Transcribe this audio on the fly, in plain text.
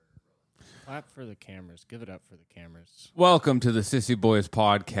Clap for the cameras. Give it up for the cameras. Welcome to the Sissy Boys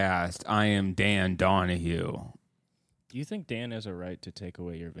podcast. I am Dan Donahue. Do you think Dan has a right to take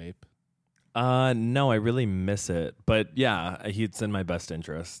away your vape? No, I really miss it. But yeah, it's in my best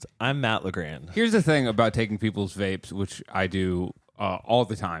interest. I'm Matt LeGrand. Here's the thing about taking people's vapes, which I do all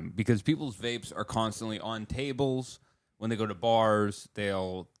the time, because people's vapes are constantly on tables. When they go to bars,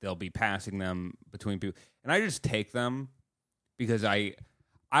 they'll be passing them between people, and I just take them because I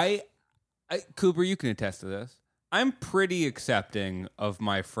Cooper, you can attest to this. I'm pretty accepting of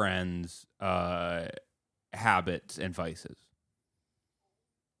my friends' habits and vices.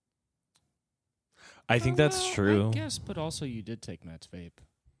 I think that's true. I guess, but also you did take Matt's vape.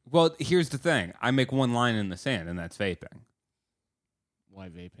 Well, here's the thing. I make one line in the sand, and that's vaping. Why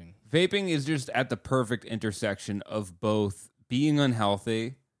vaping? Vaping is just at the perfect intersection of both being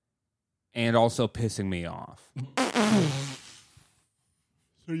unhealthy and also pissing me off.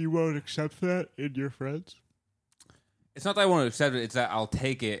 So you won't accept that in your friends? It's not that I want to accept it, it's that I'll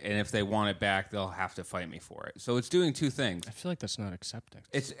take it, and if they want it back, they'll have to fight me for it. So it's doing two things. I feel like that's not accepting.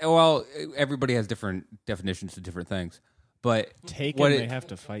 Well, everybody has different definitions to different things. But Take it, they have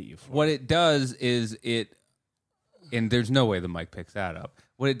to fight you for what it. it does is and there's no way the mic picks that up.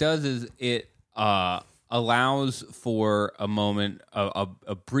 What it does is it allows for a moment,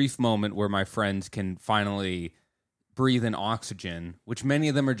 a brief moment where my friends can finally breathe in oxygen, which many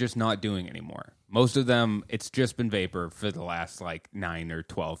of them are just not doing anymore. Most of them, it's just been vapor for the last 9 or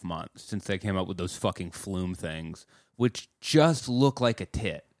 12 months since they came up with those fucking flume things, which just look like a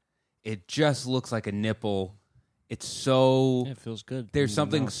tit. It just looks like a nipple. It's so... Yeah, it feels good. There's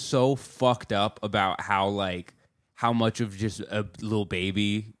something so fucked up about how much of just a little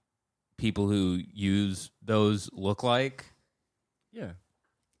baby people who use those look like. Yeah.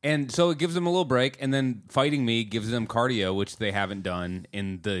 And so it gives them a little break, and then fighting me gives them cardio, which they haven't done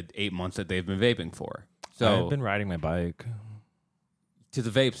in the 8 months that they've been vaping for. So I've been riding my bike to the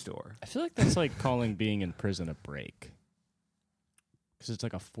vape store. I feel like that's like calling being in prison a break. Because it's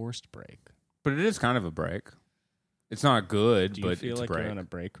like a forced break. But it is kind of a break. It's not good, Do you but feel it's like a break. you're on a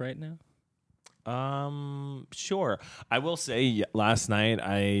break right now? Sure. I will say last night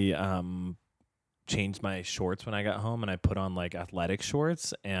I changed my shorts when I got home, and I put on athletic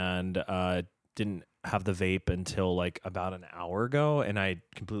shorts, and didn't have the vape until about an hour ago, and I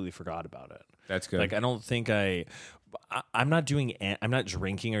completely forgot about it. That's good. I don't think I'm not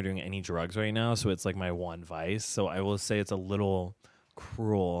drinking or doing any drugs right now, so it's my one vice. So I will say it's a little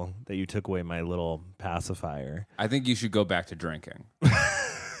cruel that you took away my little pacifier. I think you should go back to drinking.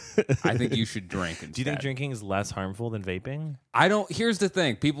 I think you should drink instead. Do you think drinking is less harmful than vaping? I don't. Here's the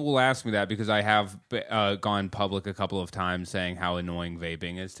thing. People will ask me that because I have gone public a couple of times saying how annoying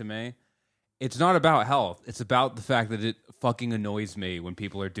vaping is to me. It's not about health. It's about the fact that it fucking annoys me when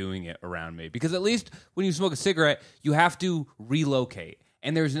people are doing it around me. Because at least when you smoke a cigarette, you have to relocate.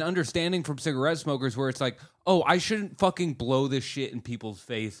 And there's an understanding from cigarette smokers where it's like, oh, I shouldn't fucking blow this shit in people's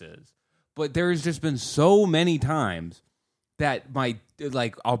faces. But there's just been so many times that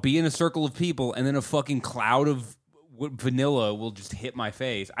I'll be in a circle of people and then a fucking cloud of vanilla will just hit my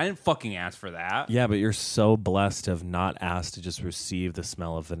face. I didn't fucking ask for that. Yeah, but you're so blessed to have not asked to just receive the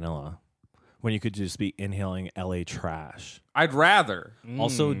smell of vanilla when you could just be inhaling LA trash. I'd rather.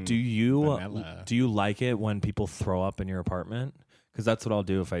 Also, do you vanilla. like it when people throw up in your apartment? Because that's what I'll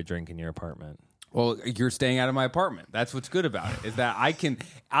do if I drink in your apartment. Well, you're staying out of my apartment. That's what's good about it, is that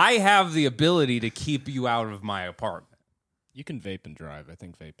I have the ability to keep you out of my apartment. You can vape and drive. I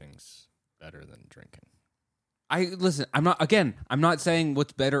think vaping's better than drinking. Listen, I'm not saying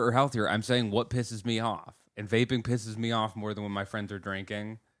what's better or healthier. I'm saying what pisses me off. And vaping pisses me off more than when my friends are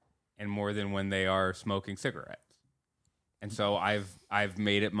drinking and more than when they are smoking cigarettes. And so I've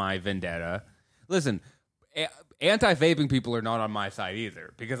made it my vendetta. Listen, anti-vaping people are not on my side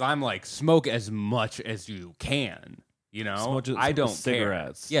either, because I'm smoke as much as you can, you know? I don't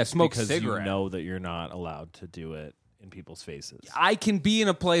cigarettes. Care. Yeah, smoke because cigarettes. You know that you're not allowed to do it in people's faces. I can be in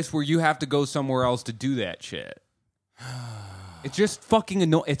a place where you have to go somewhere else to do that shit. It's just fucking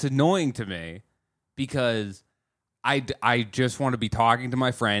annoying. It's annoying to me because I just want to be talking to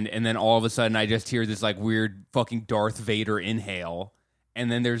my friend, and then all of a sudden I just hear this weird fucking Darth Vader inhale,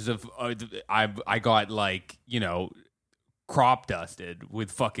 and then there's I got crop dusted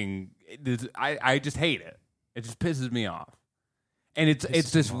with fucking this. I just hate it. It just pisses me off, and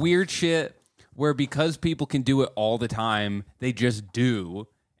it's this weird shit where because people can do it all the time, they just do,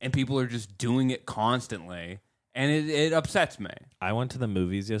 and people are just doing it constantly, and it upsets me. I went to the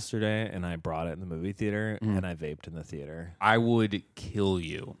movies yesterday, and I brought it in the movie theater, and I vaped in the theater. I would kill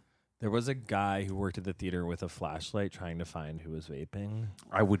you. There was a guy who worked at the theater with a flashlight trying to find who was vaping.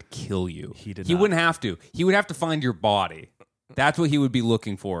 I would kill you. He He wouldn't have to. He would have to find your body. That's what he would be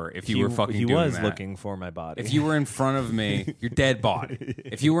looking for if you were fucking doing that. He was looking for my body. If you were in front of me, your dead body.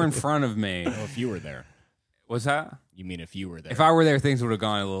 If you were in front of me. Well, if you were there. What's that? You mean if you were there? If I were there, things would have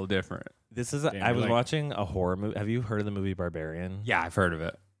gone a little different. This is. Damn, I was like- watching a horror movie. Have you heard of the movie Barbarian? Yeah, I've heard of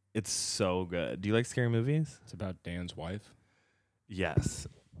it. It's so good. Do you like scary movies? It's about Dan's wife. Yes.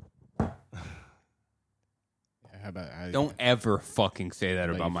 How about Don't ever fucking say that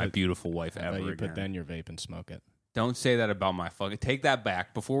How about about you my put- beautiful wife how ever about you again. put that in your vape and smoke it? Don't say that about my fucking... Take that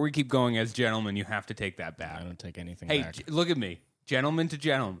back. Before we keep going as gentlemen, you have to take that back. I don't take anything Hey, back. look at me. Gentleman to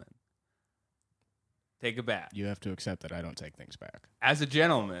gentleman. Take it back. You have to accept that I don't take things back. As a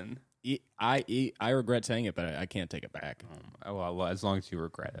gentleman... I regret saying it, but I can't take it back. well, as long as you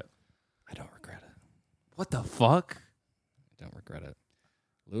regret it. I don't regret it. What the fuck? I don't regret it.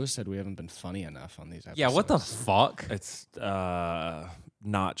 Lewis said we haven't been funny enough on these episodes. Yeah, what the fuck? It's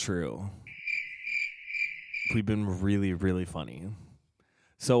not true. We've been really, really funny.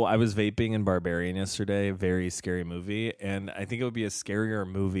 So I was vaping in Barbarian yesterday, very scary movie, and I think it would be a scarier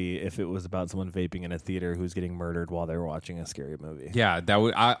movie if it was about someone vaping in a theater who's getting murdered while they were watching a scary movie. Yeah, that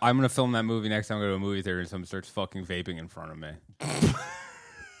would. I'm gonna film that movie next time I go to a movie theater and someone starts fucking vaping in front of me.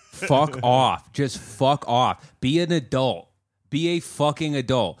 Fuck off. Just fuck off. Be an adult. Be a fucking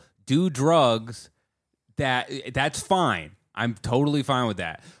adult. Do drugs. That's fine. I'm totally fine with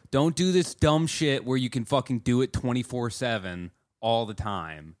that. Don't do this dumb shit where you can fucking do it 24/7 all the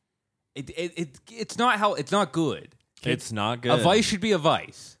time. It's not good. It's not good. A vice should be a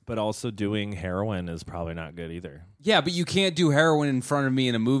vice. But also doing heroin is probably not good either. Yeah, but you can't do heroin in front of me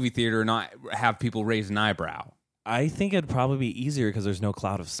in a movie theater and not have people raise an eyebrow. I think it'd probably be easier because there's no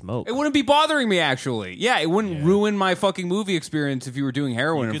cloud of smoke. It wouldn't be bothering me, actually. Yeah, it wouldn't ruin my fucking movie experience if you were doing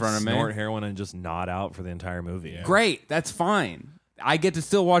heroin in front of me. Snort heroin and just nod out for the entire movie. Yeah. Great, that's fine. I get to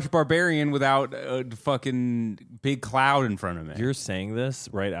still watch Barbarian without a fucking big cloud in front of me. You're saying this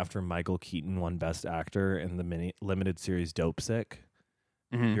right after Michael Keaton won Best Actor in the limited series Dope Sick.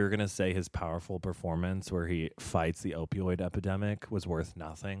 Mhm. You're going to say his powerful performance where he fights the opioid epidemic was worth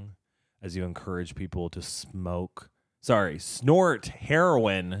nothing as you encourage people to snort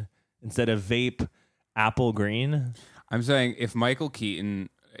heroin instead of vape apple green. I'm saying if Michael Keaton,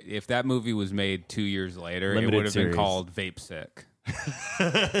 if that movie was made 2 years later, Limited it would have been series. called Vape Sick.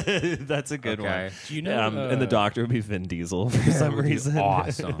 That's a good Okay. one. Do you know? And the doctor would be Vin Diesel for That some would be reason.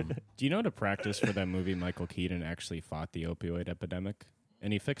 awesome. Do you know to practice for that movie? Michael Keaton actually fought the opioid epidemic,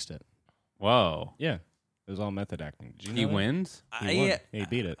 and he fixed it. Whoa. Yeah, it was all method acting. Did you He know that? wins? He won. He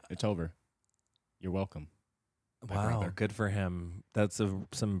beat it. It's over. You're welcome. My Wow, brother. good for him. That's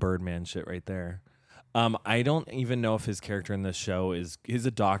some Birdman shit right there. I don't even know if his character in this show he's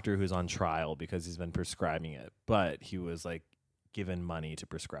a doctor who's on trial because he's been prescribing it, but he was like given money to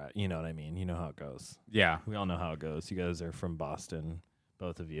prescribe. You know what I mean? You know how it goes. Yeah. We all know how it goes. You guys are from Boston,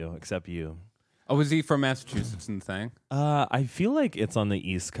 both of you, except you. Oh, was he from Massachusetts in the thing? I feel like it's on the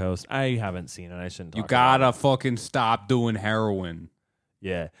East Coast. I haven't seen it. I shouldn't. You Talk about gotta fucking stop doing heroin. it.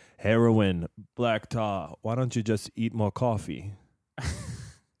 Yeah, heroin, black tar. Why don't you just eat more coffee?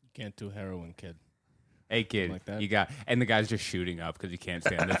 You can't do heroin, kid. Hey kid, Like that? you got, and the guy's just shooting up because he can't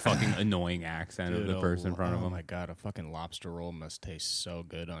stand the fucking annoying accent of the person in front of Oh him. my god, a fucking lobster roll must taste so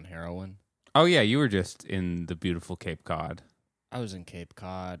good on heroin. Oh yeah, you were just in the beautiful Cape Cod. I was in Cape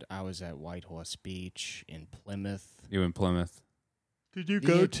Cod. I was at Whitehorse Beach in Plymouth. You in Plymouth? Did you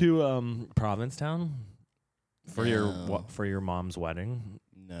go to Provincetown for No. for your mom's wedding?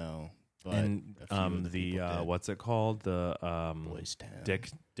 No, but And a few of the people did. what's it called? The Boys Town.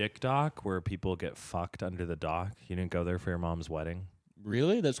 Dick dock where people get fucked under the dock. You didn't go there for your mom's wedding?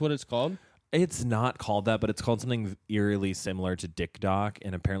 Really? That's what it's called? It's not called that, but it's called something eerily similar to Dick Dock.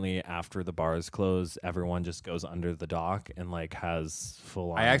 And apparently, after the bars close, everyone just goes under the dock and like has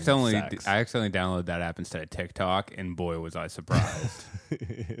full on. I accidentally sex. downloaded that app instead of TikTok, and boy was I surprised.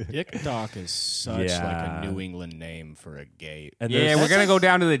 Dick Dock is such Yeah. like a New England name for a gay. And Yeah, there's- we're That's gonna like- go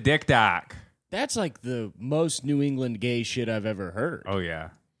down to the Dick Dock. That's like the most New England gay shit I've ever heard. Oh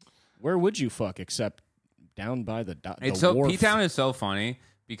yeah, Where would you fuck except down by the it's the so wharf? P-Town is so funny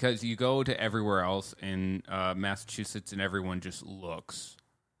because you go to everywhere else in Massachusetts and everyone just looks.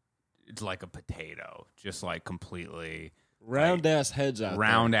 It's like a potato, just like completely round ass heads out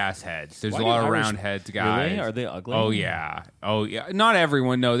round ass heads. There's Why a do lot of Irish- round heads, guys. Really? Are they ugly? Oh yeah. Not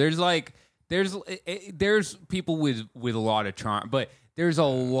everyone. No, there's people with a lot of charm, but there's a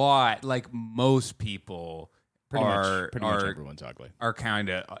lot. Like most people Pretty are much everyone's ugly. are kind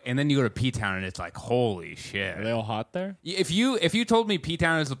of, and then you go to P-Town and it's like, holy shit. Are they all hot there? If you told me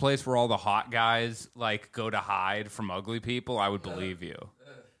P-Town is the place where all the hot guys like go to hide from ugly people, I would believe you.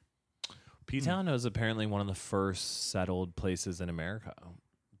 P-Town was apparently one of the first settled places in America.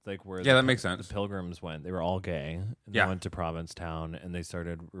 It's like where that makes sense. The Pilgrims went. They were all gay. And they went to Provincetown and they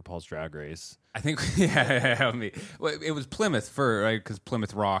started RuPaul's Drag Race. I think, well, it was Plymouth right? Because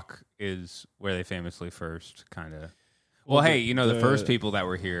Plymouth Rock is where they famously first kind of. Well, hey, the first people that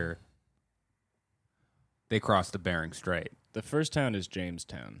were here, they crossed the Bering Strait. The first town is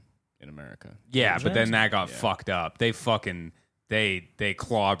Jamestown in America. Yeah, but then that got fucked up. They fucking they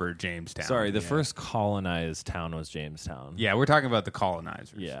clobbered Jamestown. Sorry, the first colonized town was Jamestown. Yeah, we're talking about the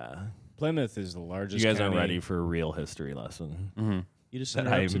colonizers. Yeah. Plymouth is the largest. You guys aren't county. ready for a real history lesson. Mm-hmm. You just That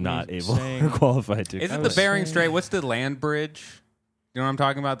interrupted I'm me not able saying- or qualified to. Is it the Bering Strait? What's the land bridge? You know what I'm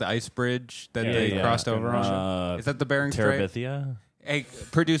talking about? The ice bridge that they crossed over on? Is that the Bering Strait? Terabithia? Hey,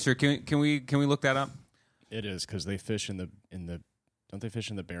 producer, can we look that up? It is because they fish in the don't they fish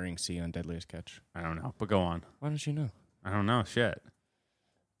in the Bering Sea on Deadliest Catch? I don't know, but go on. Why don't you know? I don't know. Shit.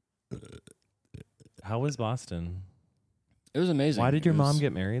 How was Boston? It was amazing. Why did your mom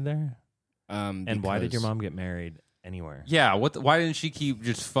get married there? And why did your mom get married anywhere? Yeah. Why didn't she keep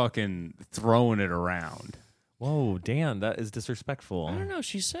just fucking throwing it around? Whoa, Dan, that is disrespectful. I don't know.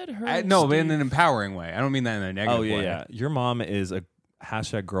 She said her. No, but in an empowering way. I don't mean that in a negative Oh, yeah, way. yeah. Your mom is a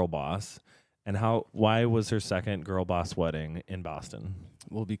hashtag girl boss. And why was her second girl boss wedding in Boston?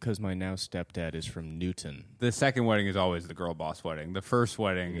 Well, because my now stepdad is from Newton. The second wedding is always the girl boss wedding. The first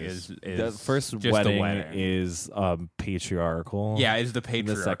wedding is The first just wedding, a wedding is patriarchal. Yeah, is the And patriarchy.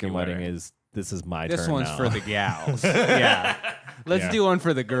 the second wedding wedding is this is my this turn one's now. for the gals. Yeah. Let's do one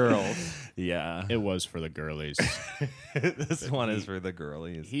for the girls. Yeah. It was for the girlies. This one is for the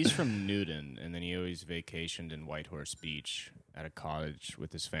girlies. He's from Newton, and then he always vacationed in Whitehorse Beach at a cottage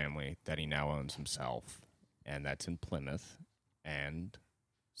with his family that he now owns himself, and that's in Plymouth. And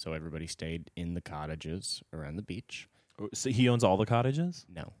so everybody stayed in the cottages around the beach. So he owns all the cottages?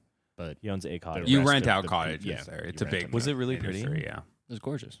 No, but He owns a cottage. You rest rent of out the- cottages yeah, there. you It's a rent big. them. Was it really pretty? industry, Yeah. it was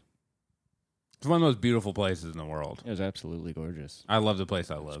gorgeous. It's one of the most beautiful places in the world. It was absolutely gorgeous. I love the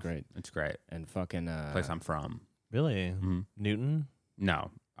place I live. great. It's great. And fucking Place I'm from. Really? Mhm. Newton? No.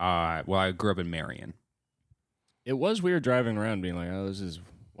 Well, I grew up in Marion. it was weird driving around being like, oh, this is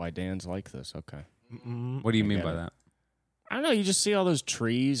why Dan's like this. Okay. What do you I mean get by it. that? I don't know. You just see all those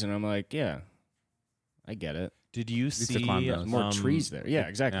trees, and I'm like, yeah, I get it. Did you to see climb those. More trees there. Yeah,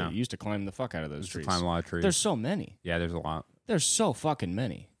 exactly. yeah. You used to climb the fuck out of those Used to trees. climb a lot of trees. There's so many. Yeah, there's a lot. There's so fucking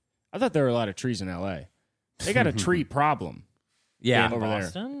many. I thought there were a lot of trees in L.A. They got a tree problem. Yeah. over there.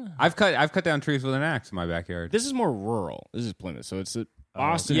 Boston? I've cut down trees with an axe in my backyard. This is more rural. This is Plymouth, so it's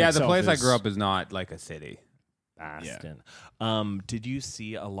Boston. Yeah, the itself place I is- grew up is not like a city. Boston. Did you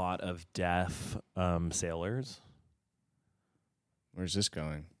see a lot of deaf sailors? Where's this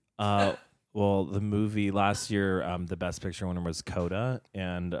going? Well, the movie last year, the Best Picture winner was Coda,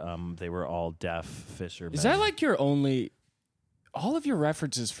 and they were all deaf fishermen. Is that like your only? All of your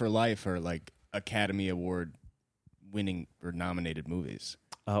references for life are like Academy Award winning or nominated movies.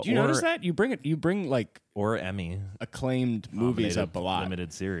 Do you notice that you bring like or Emmy acclaimed movies nominated up a lot?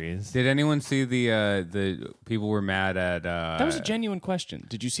 limited series? Did anyone see the people were mad at? That was a genuine question.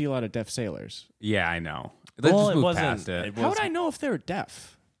 Did you see a lot of deaf sailors? Yeah, I know. Let's Well, just it move wasn't- past it. it How was- would I know if they were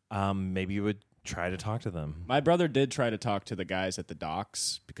deaf? Maybe you would try to talk to them. My brother did try to talk to the guys at the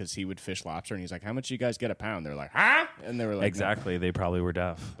docks because he would fish lobster, and he's like, "How much you guys get a pound?" They're like, "Huh?" And they were like, Exactly, they probably were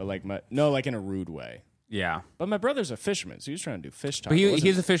deaf. But like like in a rude way. Yeah, But my brother's a fisherman, so he was trying to do fish talk. but It wasn't-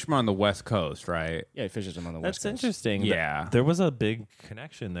 he's a fisherman on the West Coast, right? yeah, he fishes them on the That's west coast. interesting. Yeah. There was a big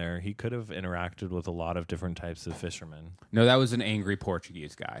connection there. He could have interacted with a lot of different types of fishermen. No, that was an angry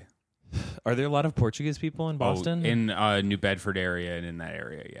Portuguese guy. Are there a lot of Portuguese people in Boston? Oh, in New Bedford area and in that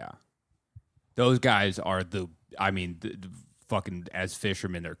area, yeah. Those guys are the fucking as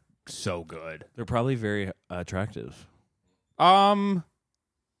fishermen, they're so good. They're probably very attractive.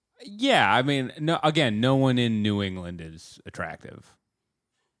 Yeah, I mean, no one in New England is attractive.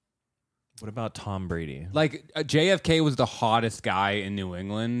 What about Tom Brady? Like JFK was the hottest guy in New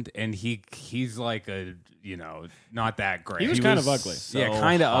England, and he's like not that great. He was kind of ugly. Yeah,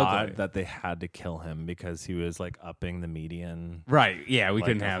 kinda hot ugly. that they had to kill him because he was like upping the median. Right? Yeah, we like,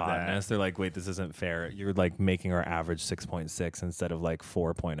 couldn't of have hotness. They're like, wait, this isn't fair. You're like making our average 6.6 instead of like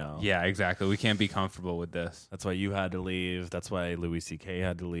 4.0. that. Yeah, exactly. We can't be comfortable with this. That's why you had to leave. That's why Louis C.K.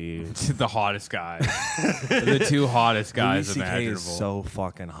 had to leave. The hottest guy, the two hottest guys Louis C.K. imaginable. is so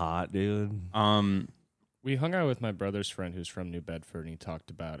fucking hot, dude. We hung out with my brother's friend who's from New Bedford, and he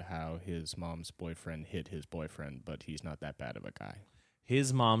talked about how his mom's boyfriend hit his boyfriend, but he's not that bad of a guy.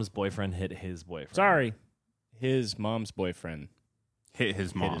 His mom's boyfriend hit his boyfriend. Sorry. His mom's boyfriend Hit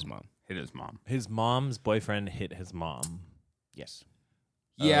his mom. hit his mom. Hit his mom. His mom's boyfriend hit his mom. Yes.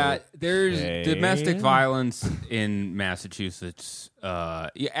 Yeah, there's Okay. domestic violence in Massachusetts,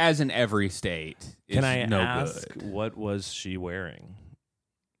 as in every state. Is Can I no ask, good. what was she wearing?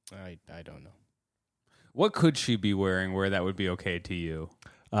 I don't know. What could she be wearing where that would be okay to you?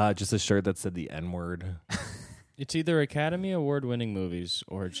 Just a shirt that said the N-word. It's either Academy Award-winning movies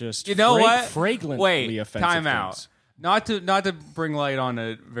or just You know what? fragrantly Wait, offensive time out. things. Not to bring light on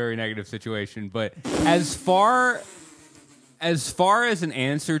a very negative situation, but as far as an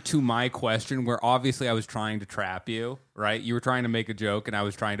answer to my question, where obviously I was trying to trap you, right? You were trying to make a joke, and I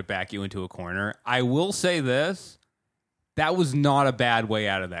was trying to back you into a corner. I will say this: that was not a bad way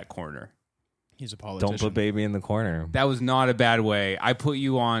out of that corner. He's a politician. Don't put baby in the corner. That was not a bad way. I put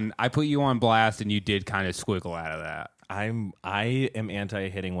you on blast, and you did kind of squiggle out of that. I am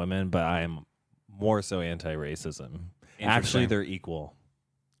anti-hitting women, but I am more so anti-racism. Actually, they're equal.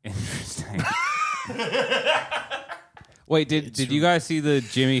 Interesting. Wait, did you guys see the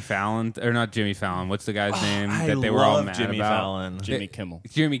Jimmy Fallon or not Jimmy Fallon? What's the guy's name that they were all mad Jimmy about? Fallon. Jimmy Kimmel.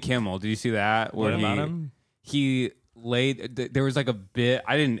 Jimmy Kimmel. Did you see that? What about him? He laid. There was like a bit.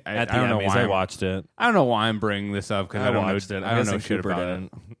 I didn't. I At the don't know Emmys, why. I watched it. I don't know why I'm bringing this up because I don't watched know. it. I don't know Anderson shit Cooper about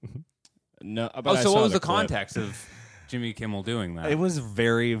didn't. it. No, but Oh, I so saw what was the clip. context of Jimmy Kimmel doing that? It was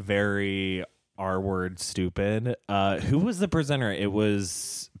very, very R-word stupid. Who was the presenter? It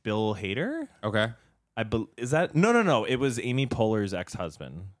was Bill Hader? Okay. Is that no? It was Amy Poehler's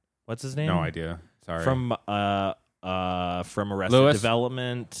ex-husband. What's his name? No idea. Sorry. From Arrested Lewis?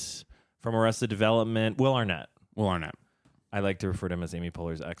 Development. From Arrested Development. Will Arnett. Will Arnett. I like to refer to him as Amy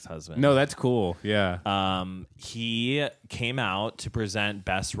Poehler's ex-husband. No, that's cool. Yeah. He came out to present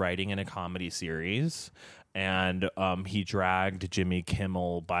Best Writing in a Comedy Series, and he dragged Jimmy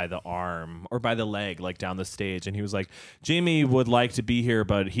Kimmel by the arm or by the leg, like down the stage, and he was like, "Jimmy would like to be here,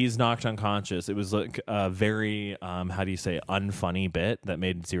 but he's knocked unconscious." It was like a very, how do you say, unfunny bit that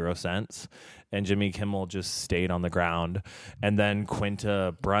made zero sense, and Jimmy Kimmel just stayed on the ground, and then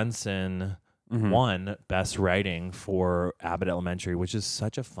Quinta Brunson won Best Writing for Abbott Elementary, which is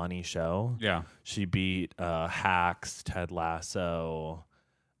such a funny show. Yeah. She beat Hacks, Ted Lasso,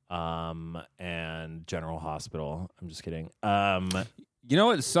 and General Hospital. I'm just kidding. You know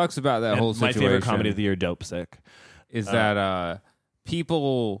what sucks about that whole my situation? favorite comedy of the year, Dope Sick. Is that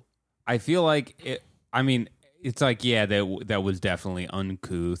people? I feel like it. I mean, it's like that was definitely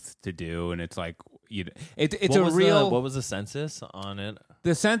uncouth to do, and it's like it's what was the census on it?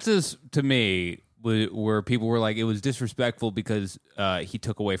 The census to me where people were like it was disrespectful because he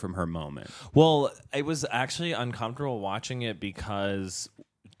took away from her moment. Well, it was actually uncomfortable watching it because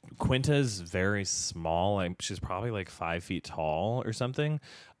Quinta's very small. Like, she's probably like 5 feet tall or something.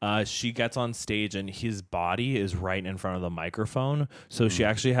 She gets on stage and his body is right in front of the microphone. So she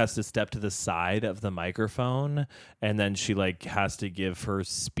actually has to step to the side of the microphone, and then she like has to give her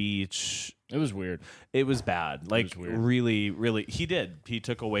speech. It was weird. It was bad. Like, was weird. really, really. He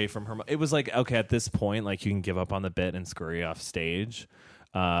took away from her. It was like, okay, at this point, like, you can give up on the bit and scurry off stage.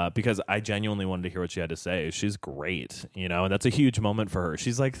 Because I genuinely wanted to hear what she had to say. She's great, and that's a huge moment for her.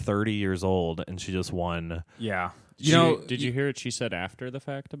 She's like 30 years old, and she just won. Yeah. Did you hear what she said after the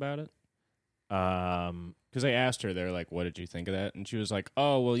fact about it? Because they asked her, they're like, "What did you think of that?" And she was like,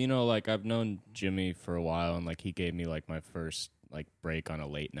 "Oh, well, like I've known Jimmy for a while, and like he gave me like my first like break on a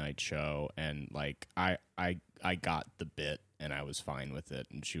late night show, and like I got the bit, and I was fine with it."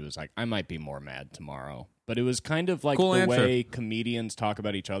 And she was like, "I might be more mad tomorrow," but it was kind of like Cool the answer. way comedians talk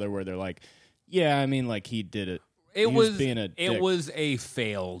about each other, where they're like, "Yeah, I mean, like he did it." He It was being a dick. It was a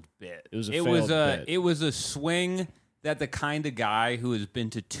failed bit. It was a it failed was a bit. it was a swing that the kind of guy who has been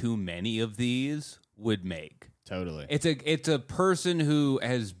to too many of these would make. Totally. It's a person who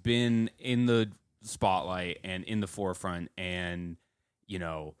has been in the spotlight and in the forefront, and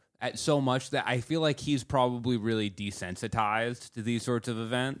at so much that I feel like he's probably really desensitized to these sorts of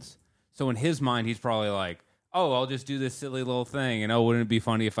events. So in his mind, he's probably like, "Oh, I'll just do this silly little thing, and wouldn't it be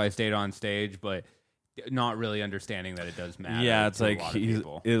funny if I stayed on stage?" But not really understanding that it does matter. Yeah, it's to a like lot of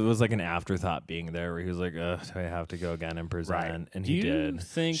people. it was like an afterthought being there, where he was like, "Do I have to go again and present?" Right. And Do he you did.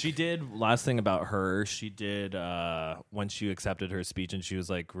 think- She did. Last thing about her, she did when she accepted her speech, and she was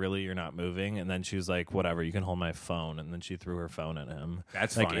like, "Really, you're not moving?" And then she was like, "Whatever, you can hold my phone." And then she threw her phone at him.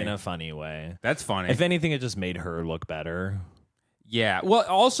 That's like funny. in a funny way. That's funny. If anything, it just made her look better. Yeah. Well,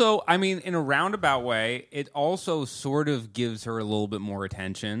 also, I mean, in a roundabout way, it also sort of gives her a little bit more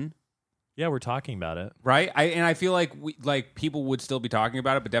attention Yeah, we're talking about it. Right? I feel like people would still be talking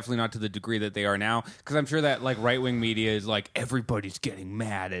about it, but definitely not to the degree that they are now. Because I'm sure that like right-wing media is like, everybody's getting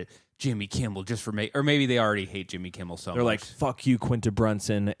mad at Jimmy Kimmel just for or maybe they already hate Jimmy Kimmel so much. They're like, fuck you, Quinta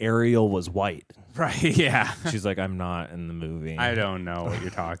Brunson. Ariel was white. Right, yeah. She's like, I'm not in the movie. I don't know what you're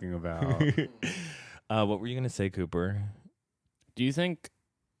talking about. What were you going to say, Cooper? Do you think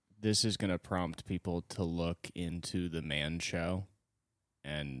this is going to prompt people to look into the Man Show?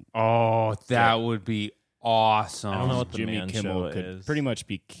 And that would be awesome. I don't know what the Jimmy Man Kimmel Show could is. pretty much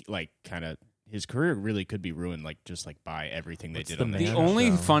be like kind of his career really could be ruined, like just like by everything What's they did the on Man The show. only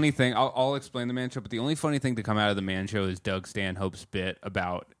Show. funny thing, I'll explain the Man Show, but the only funny thing to come out of the Man Show is Doug Stanhope's bit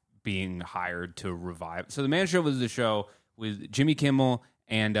about being hired to revive. So the Man Show was the show with Jimmy Kimmel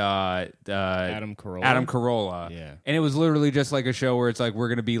and Adam Carolla. Adam Carolla. Yeah. And it was literally just like a show where it's like, we're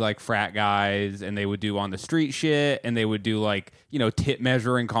going to be like frat guys, and they would do on the street shit, and they would do like, tit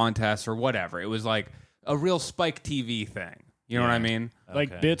measuring contests or whatever. It was like a real Spike TV thing. You know what I mean? Like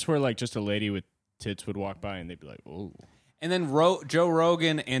Okay. bits where like just a lady with tits would walk by and they'd be like, "Oh." And then Joe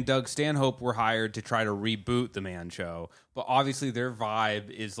Rogan and Doug Stanhope were hired to try to reboot the Man Show, but obviously their vibe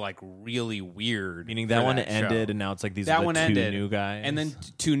is like really weird. Meaning for that one show. ended, and now it's like these That are the one two ended, new guys. and then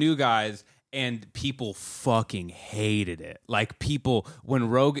two new guys, and people fucking hated it. Like people when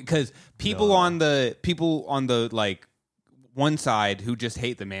Rogan, because people on the like one side who just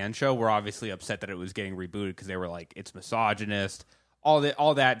hate the Man Show were obviously upset that it was getting rebooted because they were like, it's misogynist. All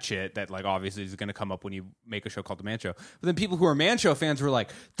that shit that like obviously is going to come up when you make a show called The Man Show. But then people who are Man Show fans were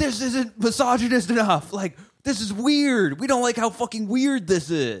like, this isn't misogynist enough. Like, this is weird. We don't like how fucking weird this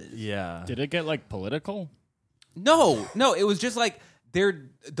is. yeah. Did it get like political? No, it was just like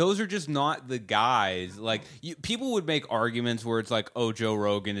those are just not the guys. Like people would make arguments where it's like, oh, Joe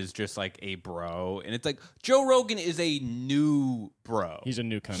Rogan is just like a bro, and it's like Joe Rogan is a new bro. He's a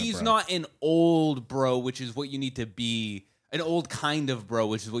new kind of He's bro. not an old bro, which is what you need to be. An old kind of bro,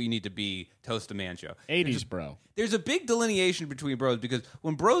 which is what you need to be to host a Man Show. 80s bro. There's a big delineation between bros because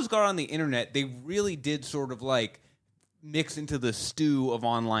when bros got on the internet, they really did sort of like mix into the stew of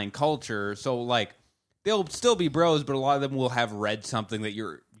online culture. So like they'll still be bros, but a lot of them will have read something that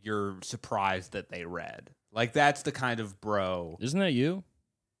you're surprised that they read. Like that's the kind of bro. Isn't that you?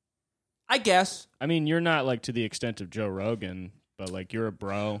 I guess. I mean, you're not like to the extent of Joe Rogan, but like you're a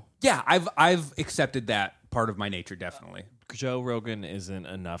bro. Yeah, I've accepted that part of my nature, definitely. Joe Rogan isn't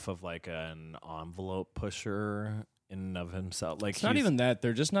enough of like an envelope pusher in and of himself. Like It's not even that.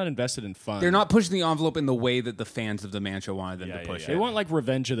 They're just not invested in fun. They're not pushing the envelope in the way that the fans of the Man Show wanted them to push They it. want like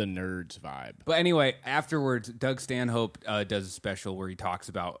Revenge of the Nerds vibe. But anyway, afterwards, Doug Stanhope does a special where he talks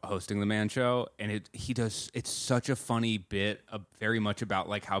about hosting the Man Show, and it's such a funny bit, very much about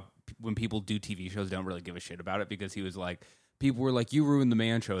like how when people do TV shows, they don't really give a shit about it because he was like, people were like, you ruined the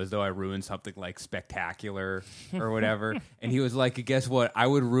Man Show, as though I ruined something like spectacular or whatever. And he was like, guess what? I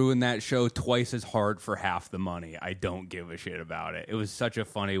would ruin that show twice as hard for half the money. I don't give a shit about it. It was such a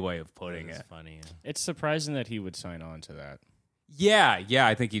funny way of putting it. funny. It's surprising that he would sign on to that. Yeah,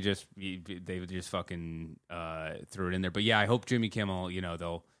 I think they just fucking threw it in there. But yeah, I hope Jimmy Kimmel,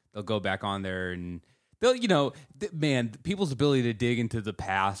 they'll go back on there and they'll, man, people's ability to dig into the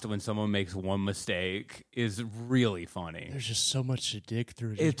past when someone makes one mistake is really funny. There's just so much to dig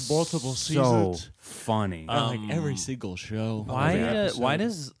through. It's multiple so seasons. funny. Like every single show. Why Every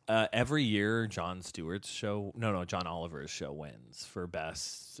does every year Jon Oliver's show wins for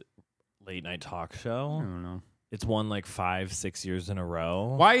best late night talk I show? don't know. It's won like 5-6 years in a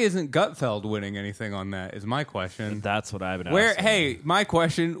row. Why isn't Gutfeld winning anything on that? Is my question. That's what I've been Where? asking. Hey, my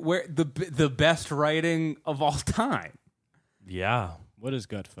question. Where the best writing of all time? Yeah. What is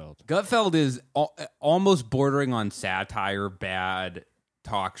Gutfeld? Gutfeld is almost bordering on satire, bad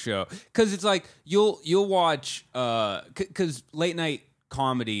talk show. Because it's like you'll watch because late night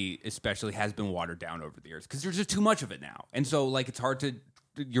comedy especially has been watered down over the years because there's just too much of it now, and so like it's hard to.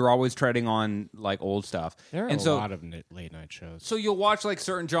 You're always treading on like old stuff. There are and a lot of late night shows. So you'll watch like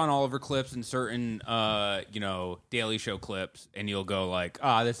certain John Oliver clips and certain Daily Show clips, and you'll go like,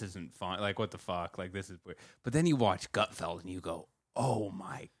 this isn't fun. Like, what the fuck? Like, this is weird. But then you watch Gutfeld and you go, oh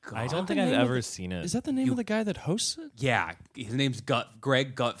my god! I don't think I've ever seen it. Is that the name of the guy that hosts it? Yeah, his name's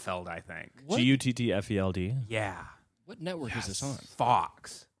Greg Gutfeld, I think. Guttfeld? Yeah. What network is this on?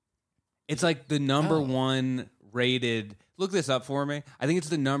 Fox. It's like the number one rated. Look this up for me. I think it's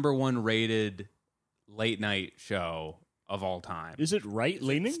the number one rated late night show of all time. Is it right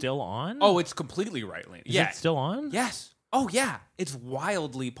leaning? Still on? Oh, it's completely right leaning. Is Yeah. it still on? Yes. Oh yeah, it's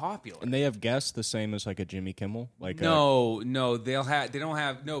wildly popular. And they have guests the same as like a Jimmy Kimmel. Like no, they don't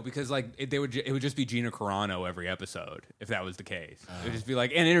have because like it would just be Gina Carano every episode if that was the case. It would just be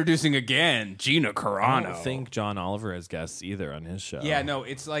like, and introducing again Gina Carano. I don't think John Oliver has guests either on his show. Yeah, no,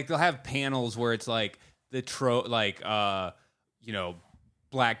 it's like they'll have panels where it's like the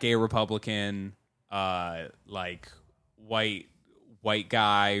black gay Republican, like white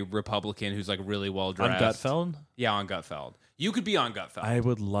guy Republican who's like really well dressed. On Gutfeld? Yeah, on Gutfeld. You could be on Gutfeld. I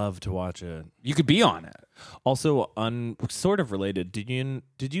would love to watch it. You could be on it. Also, sort of related, did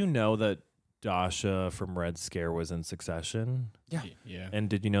you know that Dasha from Red Scare was in Succession? Yeah. And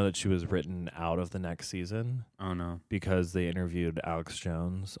did you know that she was written out of the next season? Oh no. Because they interviewed Alex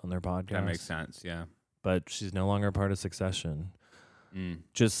Jones on their podcast. That makes sense, yeah. But she's no longer part of Succession.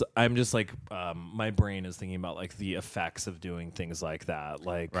 I'm just like my brain is thinking about like the effects of doing things like that.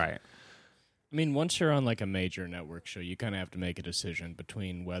 Like right. I mean, once you're on like a major network show, you kind of have to make a decision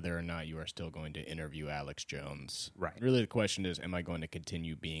between whether or not you are still going to interview Alex Jones. Right. Really, the question is, am I going to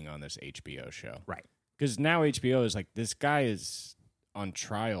continue being on this HBO show? Right. Because now HBO is like, this guy is on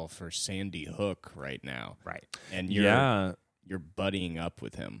trial for Sandy Hook right now. Right. And you're buddying up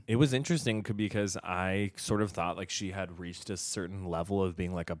with him. It was interesting because I sort of thought like she had reached a certain level of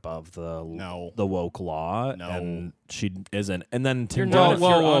being like above the woke law. No. And she isn't. And then You're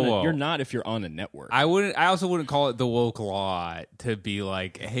not if you're on a network. I also wouldn't call it the woke law to be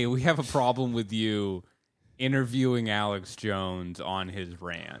like, hey, we have a problem with you interviewing Alex Jones on his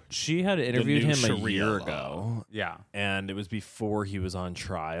rant. She had interviewed him a year law. ago. Yeah. And it was before he was on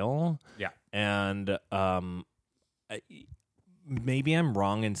trial. Yeah. And maybe I'm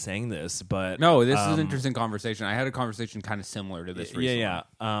wrong in saying this, but no, this is an interesting conversation. I had a conversation kind of similar to this recently. Yeah.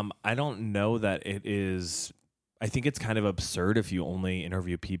 I don't know that it is. I think it's kind of absurd if you only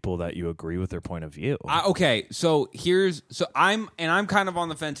interview people that you agree with their point of view. Okay, I'm kind of on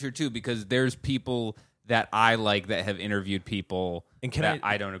the fence here too because there's people that I like that have interviewed people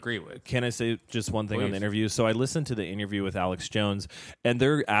I don't agree with. Can I say just one thing Please. on the interview? So I listened to the interview with Alex Jones, and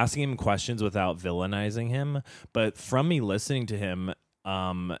they're asking him questions without villainizing him. But from me listening to him,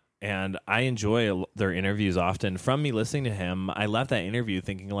 and I enjoy their interviews often, from me listening to him, I left that interview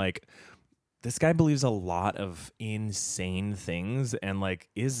thinking like, this guy believes a lot of insane things and like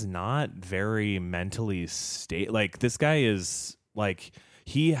is not very mentally like this guy is like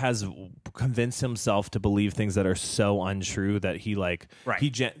he has convinced himself to believe things that are so untrue that he like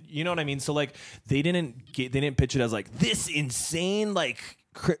you know what I mean? So like they didn't pitch it as like this insane like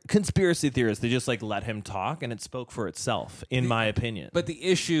conspiracy theorist. They just like let him talk and it spoke for itself in my opinion. But the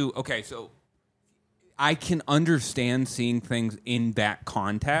issue, okay, so I can understand seeing things in that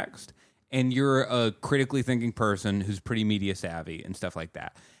context. And you're a critically thinking person who's pretty media savvy and stuff like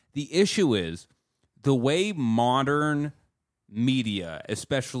that. The issue is the way modern media,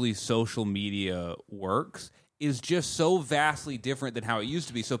 especially social media, works is just so vastly different than how it used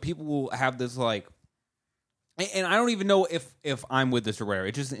to be. So people will have this like, and I don't even know if I'm with this or whatever.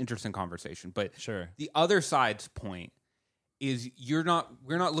 It's just an interesting conversation. But sure, the other side's point is we're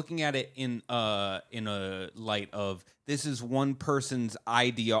not looking at it in a light of this is one person's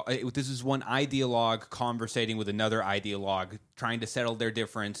this is one ideologue conversating with another ideologue trying to settle their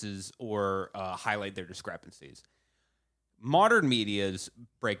differences or highlight their discrepancies. Modern media's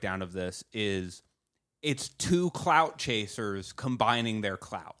breakdown of this is it's two clout chasers combining their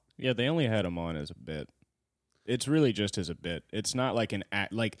clout. Yeah, they only had him on as a bit. It's really just as a bit. It's not like an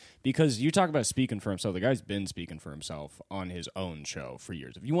act, like because you talk about speaking for himself. The guy's been speaking for himself on his own show for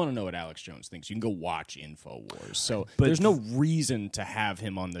years. If you want to know what Alex Jones thinks, you can go watch InfoWars. So there's no reason to have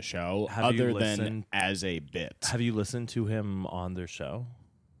him on the show other than as a bit. Have you listened to him on their show?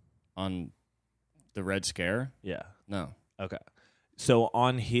 On the Red Scare? Yeah. No. Okay. So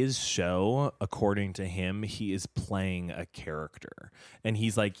on his show, according to him, he is playing a character, and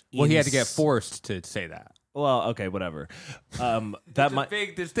he's like, well, he had to get forced to say that. Well, okay, whatever. That's a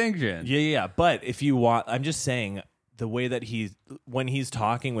big distinction. Yeah. But if you want, I'm just saying the way that when he's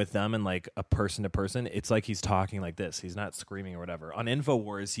talking with them and like a person to person, it's like he's talking like this. He's not screaming or whatever. On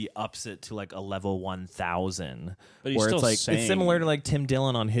InfoWars, he ups it to like a level 1000, but he's where still it's like saying, it's similar to like Tim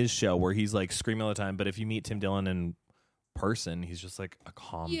Dillon on his show, where he's like screaming all the time. But if you meet Tim Dillon in person, he's just like a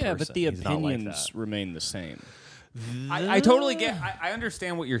calm person. Yeah, but the he's opinions remain the same. I totally get. I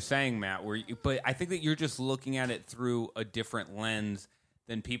understand what you're saying, Matt. But I think that you're just looking at it through a different lens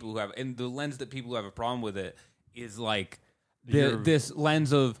than people who have, and the lens that people who have a problem with it is like this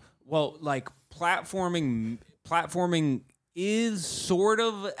lens of like platforming. Platforming is sort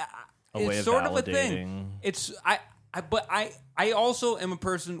of a way of a validating. thing. It's but I also am a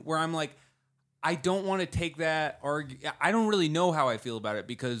person where I'm like, I don't want to take that I don't really know how I feel about it,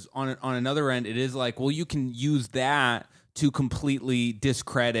 because on another end, it is like, well, you can use that to completely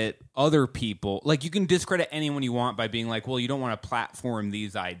discredit other people. Like, you can discredit anyone you want by being like, well, you don't want to platform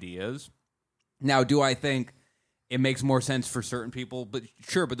these ideas. Now, do I think it makes more sense for certain people? But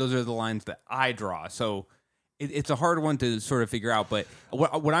sure, but those are the lines that I draw. So it's a hard one to sort of figure out. But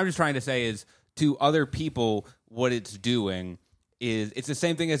what I'm just trying to say is, to other people, what it's doing is it's the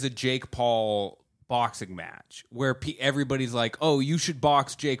same thing as a Jake Paul boxing match, where everybody's like, oh, you should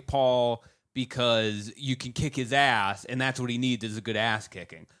box Jake Paul because you can kick his ass, and that's what he needs is a good ass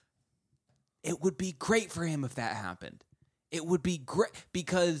kicking. It would be great for him if that happened. It would be great,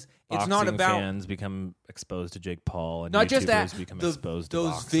 because it's not about fans become exposed to Jake Paul, and not YouTubers just that. become exposed to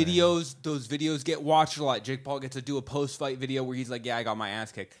those boxing. Those videos get watched a lot. Jake Paul gets to do a post-fight video where he's like, "Yeah, I got my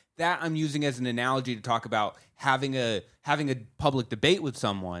ass kicked." That I'm using as an analogy to talk about having a public debate with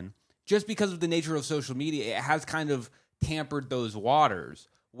someone. Just because of the nature of social media, it has kind of tampered those waters,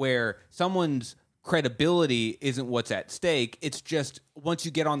 where someone's credibility isn't what's at stake. It's just, once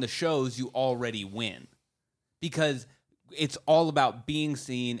you get on the shows, you already win, because it's all about being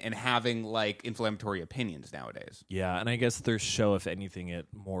seen and having like inflammatory opinions nowadays. Yeah, and I guess their show, if anything, it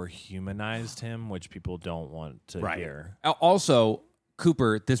more humanized him, which people don't want to hear. Also,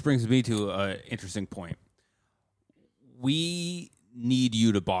 Cooper, this brings me to an interesting point. We need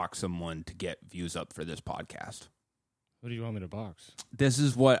you to box someone to get views up for this podcast. What do you want me to box? This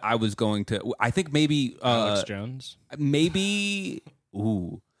is what I was going to. I think maybe Alex Jones. Maybe.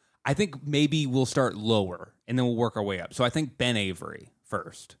 Ooh. I think maybe we'll start lower and then we'll work our way up. So I think Ben Avery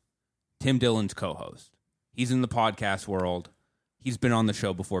first. Tim Dillon's co-host. He's in the podcast world. He's been on the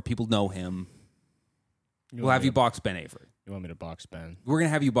show before. People know him. We'll have you box Ben Avery. You want me to box Ben? We're going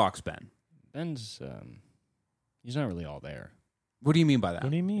to have you box Ben. Ben's, he's not really all there. What do you mean by that?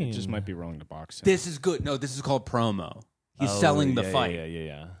 What do you mean? It just might be wrong to box him. This is good. No, this is called promo. He's selling the fight.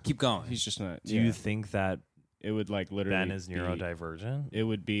 Yeah. Keep going. He's just not. Do you think that it would like literally Ben is neurodivergent? It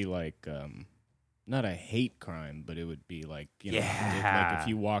would be like not a hate crime, but it would be like, you know, Yeah. if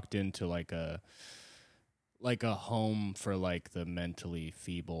you walked into like a home for like the mentally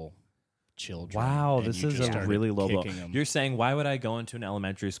feeble children. Wow, and this you is just a started really low blow. kicking 'em. You're saying, why would I go into an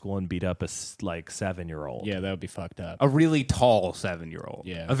elementary school and beat up a 7-year-old? Yeah, that would be fucked up. A really tall 7-year-old.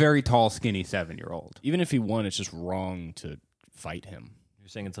 Yeah. A very tall, skinny 7-year-old. Even if he won, it's just wrong to fight him. You're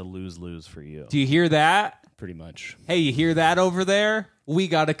saying it's a lose-lose for you. Do you hear that? Pretty much. Hey, you hear that over there? We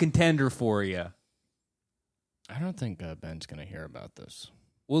got a contender for you. I don't think Ben's gonna hear about this.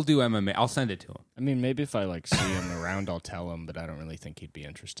 We'll do MMA. I'll send it to him. I mean, maybe if I like see him around, I'll tell him, but I don't really think he'd be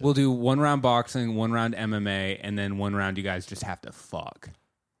interested. We'll do 1 round boxing, 1 round MMA, and then 1 round you guys just have to fuck.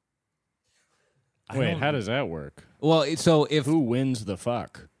 Wait, how does that work? Well, so if Who wins the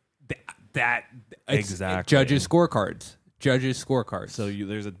fuck? that Exactly. Judges' scorecards. So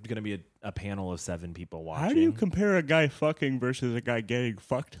there's going to be a panel of 7 people watching. How do you compare a guy fucking versus a guy getting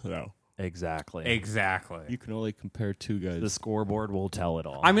fucked, though? Exactly. Exactly. You can only compare 2 guys. The scoreboard will tell it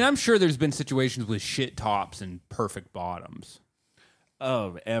all. I mean, I'm sure there's been situations with shit tops and perfect bottoms.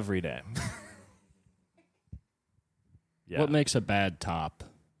 Oh, every day. Yeah. What makes a bad top?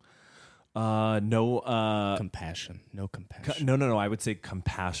 No. Compassion. No compassion. No. I would say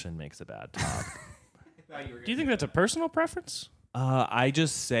compassion makes a bad top. Do you think that's a personal preference? I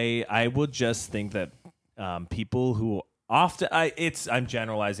would just think that people who often I'm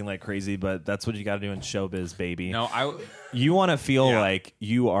generalizing like crazy, but that's what you got to do in showbiz, baby. No, you want to feel like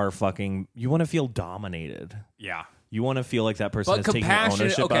you want to feel dominated. Yeah. You want to feel like that person But is taking compassion-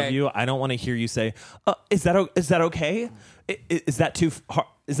 ownership okay. of you. I don't want to hear you say, "Is that okay? Is that too hard?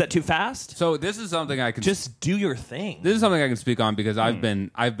 Is that too fast?" So this is something I can Just do your thing. This is something I can speak on because I've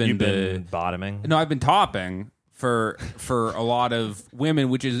been You've been bottoming. No, I've been topping for a lot of women,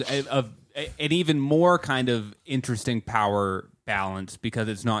 which is an even more kind of interesting power balance because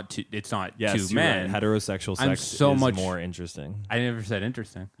it's not two men. Right. Heterosexual sex is more interesting. I never said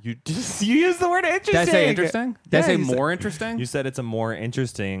interesting. You use the word interesting. Did I say interesting? Did I say you more interesting? You said it's more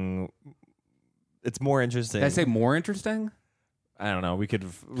interesting. It's more interesting. Did I say more interesting? I don't know. We could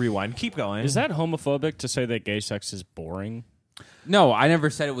rewind. Keep going. Is that homophobic to say that gay sex is boring? No, I never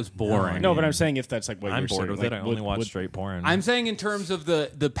said it was boring. No, but I'm saying if that's like what I'm you're bored saying. with like, it. I only watch straight porn. I'm saying in terms of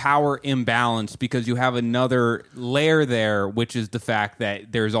the power imbalance because you have another layer there, which is the fact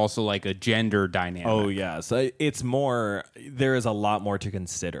that there's also like a gender dynamic. Oh, yeah. So it's more, there is a lot more to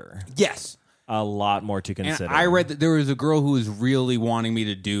consider. Yes. A lot more to consider. And I read that there was a girl who was really wanting me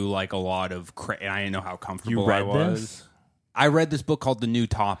to do like a lot of and I didn't know how comfortable You read I was. this? I read this book called The New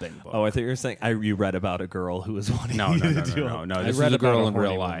Topping Book. Oh, I thought you were saying you read about a girl who was wanting No. to do it. This read is a girl about a in real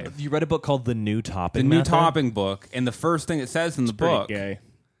horny life. woman. You read a book called The New Topping The New Method? Topping Book, and the first thing it says in the book, Pretty gay.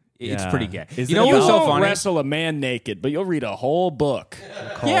 it's Yeah. pretty gay. Is You it know You what's so won't funny? wrestle a man naked, but you'll read a whole book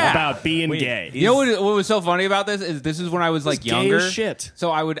about being gay. You know what was so funny about this is when I was like This gay younger. as shit.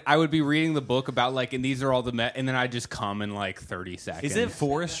 So I would be reading the book about like, and these are all the and then I just come in like 30 seconds. Is it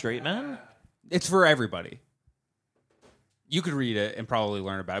for straight men? It's for everybody. You could read it and probably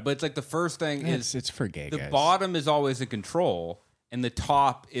learn about it, but it's like the first thing is It's for gay the guys. bottom is always in control, and the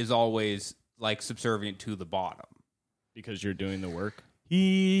top is always like subservient to the bottom. Because you're doing the work.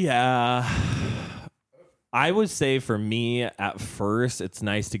 Yeah. I would say for me, at first, it's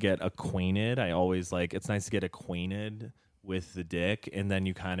nice to get acquainted. It's nice to get acquainted with the dick, and then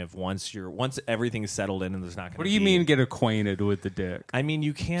you kind of once everything's settled in and there's not going to What do you mean get acquainted with the dick? I mean,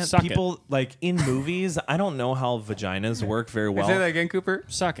 you can't. Suck people like in movies. I don't know how vaginas work very well. Say that again, Cooper.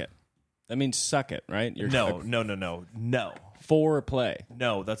 Suck it. That means suck it, right? You're No. foreplay.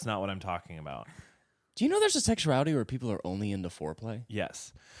 No, that's not what I'm talking about. Do you know there's a sexuality where people are only into foreplay?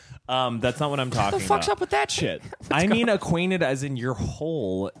 Yes. That's not what I'm talking What the fuck's about. up with that shit? I mean acquainted as in your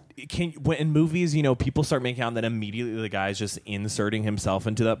whole. In movies, people start making out and then immediately the guy's just inserting himself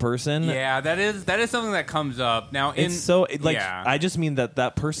into that person. Yeah, that is something that comes up now. I just mean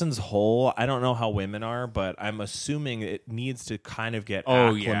that person's whole. I don't know how women are, but I'm assuming it needs to kind of get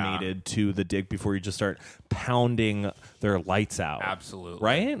acclimated to the dick before you just start pounding their lights out. Absolutely.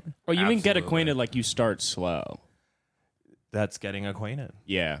 Right? Oh, you mean get Absolutely. acquainted like you start slow? That's getting acquainted.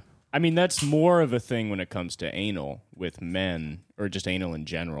 Yeah. I mean, that's more of a thing when it comes to anal with men, or just anal in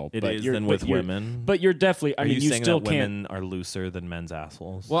general. It but is you're- than but with you're- women. But you're definitely. I Are mean, you you saying still that can't. women are looser than men's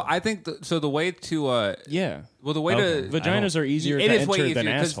assholes? Well, I think so. The way to Yeah. well, the way Okay. to Vaginas are easier it to is way enter easier than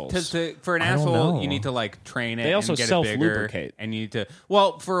 'cause- assholes. 'cause for an I don't asshole, know. you need to like train it. They also and get it self-lubricate. bigger, and you need to.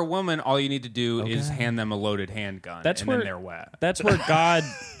 Well, for a woman, all you need to do is Okay. hand them a loaded handgun. That's and where then they're wet. That's where God.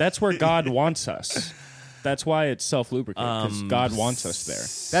 That's where God wants us. That's why it's self-lubricate, because God wants us there.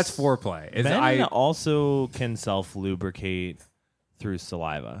 That's foreplay. Is Men also can self-lubricate through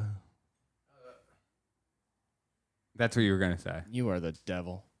saliva. That's what you were gonna say. You are the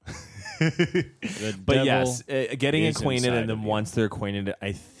devil. The But devil yes, getting is acquainted, inside and then of you. once they're acquainted,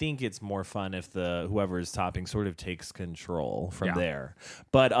 I think it's more fun if the whoever is topping sort of takes control from Yeah. there.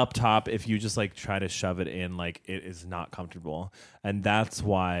 But up top, if you just like try to shove it in, like it is not comfortable, and that's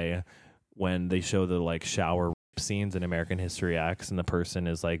why when they show the like shower rape scenes in American History X and the person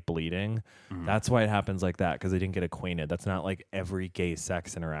is like bleeding, that's why it happens like that, because they didn't get acquainted. That's not like every gay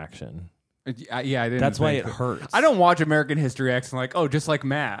sex interaction. Yeah, I didn't. That's why think it that. hurts. I don't watch American History X and like, oh, just like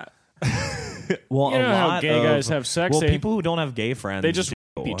Matt. Well, You know a how lot gay of, guys have sex? Well, They- people who don't have gay friends, They just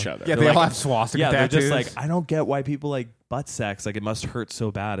do. rape each other. Yeah, They're they all like- have swastika Yeah, they're tattoos. just like, I don't get why people like butt sex. Like, it must hurt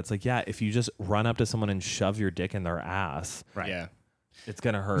so bad. It's like, yeah, if you just run up to someone and shove your dick in their ass, right. Yeah. it's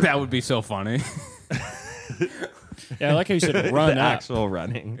gonna hurt. That would be so funny. Yeah, I like how you said run the up. actual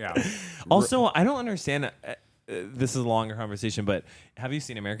running. Yeah. Also, I don't understand. This is a longer conversation, but have you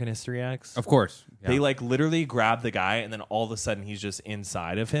seen American History X? Of course. Yeah. They like literally grab the guy, and then all of a sudden he's just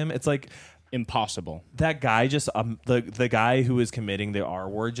inside of him. It's like Impossible. that guy just the guy who is committing the R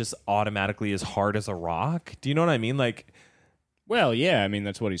word just automatically is hard as a rock. Do you know what I mean? Like, Well, yeah, I mean,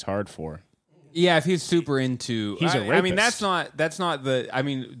 that's what he's hard for. Yeah, if he's super into, He's a I mean, rapist. that's not the. I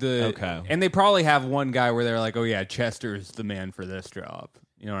mean, the. Okay. And they probably have one guy where they're like, oh yeah, Chester's the man for this job.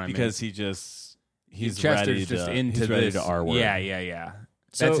 You know what I mean? because he's Chester's ready just to, into he's ready this. to R word. Yeah.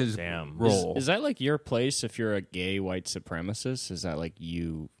 So- That's his Damn. role. Is that like your place if you're a gay white supremacist? Is that like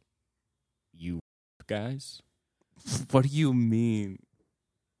you guys? What do you mean?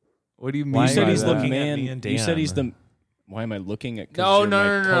 What do you mean? Why You said by he's that? the Looking at man. me and You said Dan. he's the. Why am I looking at? 'cause No.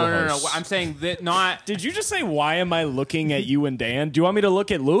 you're my co-host. I'm saying that not. Did you just say why am I looking at you and Dan? Do you want me to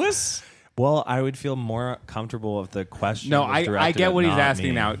look at Lewis? Well, I would feel more comfortable if the question. No, was I directed get at what he's not asking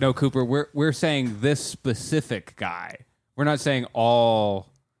me. now. No, Cooper, we're saying this specific guy. We're not saying all.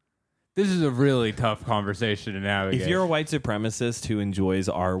 This is a really tough conversation to navigate. If you're a white supremacist who enjoys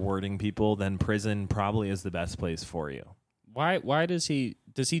R-wording people, then prison probably is the best place for you. Why does he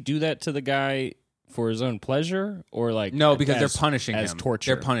do that to the guy for his own pleasure or like no, because they're as- punishing as him.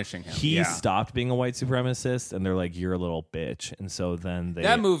 torture? They're punishing him. He Yeah. stopped being a white supremacist, and they're like, "You're a little bitch," and so then they.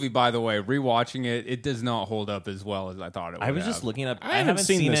 That movie, by the way, rewatching it, it does not hold up as well as I thought it would. I was just looking up. I I haven't haven't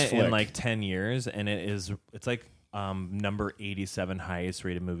seen seen this it in flick. like 10 years, and it's like number 87 highest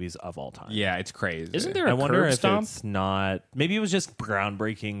rated movies of all time. Yeah, it's crazy. Isn't there I a wonder curb if stomp? it's not. Maybe it was just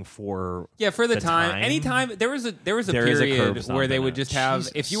groundbreaking for. Yeah, for the the time. time. Anytime there was a There is a period curb stomp where they in would it. just have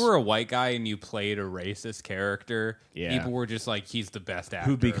Jesus. if you were a white guy and you played a racist character, Yeah. people were just like, he's the best actor.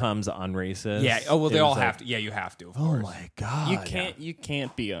 Who becomes unracist? Yeah. Oh well, they It all was like, have to. Yeah, you have to. Of Oh course. my god! You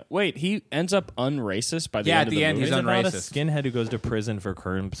can't be. Wait, he ends up unracist by the Yeah, end at of the the end, movie? he's It's about a unracist. skinhead who goes to prison for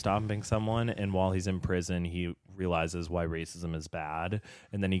curb stomping someone, and while he's in prison, he realizes why racism is bad,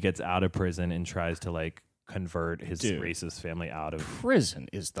 and then he gets out of prison and tries to like convert his Dude. racist family out of. Prison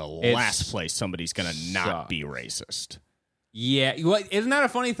is the It's last place somebody's gonna not sucks. be racist. Yeah, isn't that a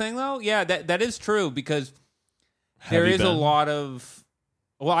funny thing though? Yeah, that is true because Have there you is a been? lot of.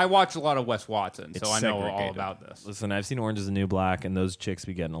 Well, I watch a lot of Wes Watson, It's so I know all segregated. about this. Listen, I've seen Orange is the New Black, and those chicks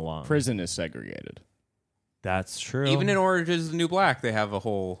be getting along. Prison is segregated. That's true. Even in Orange is the New Black, they have a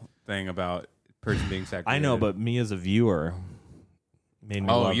whole thing about person being segregated. I know, but me as a viewer made me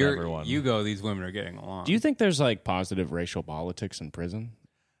love everyone. you go. These women are getting along. Do you think there's like positive racial politics in prison?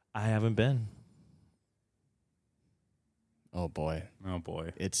 I haven't been. Oh boy, Oh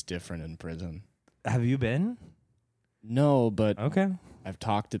boy. it's different in prison. Have you been? No, but Okay. I've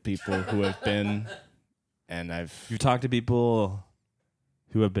talked to people who have been, and You've talked to people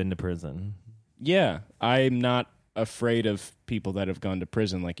who have been to prison. yeah, I'm not afraid of people that have gone to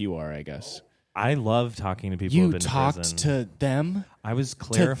prison like you are, I guess. I love talking to people You who've been talked to prison. to them? I was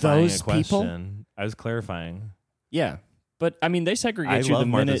clarifying those a question. people? I was clarifying. Yeah. But I mean, they I segregate you love the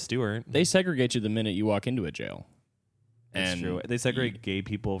Martha minute Stewart. they segregate you the minute you walk into a jail. That's And true. They segregate gay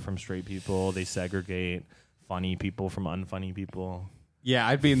people from straight people. They segregate funny people from unfunny people. Yeah,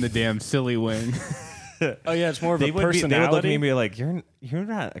 I'd be in the damn silly wing. Oh yeah, it's more of They a would, they would look at me personality. and be like, "You're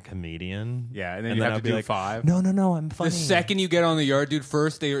not a comedian." Yeah, and then you have I'd to be do like, 5. No, I'm funny. The second you get on the yard, dude,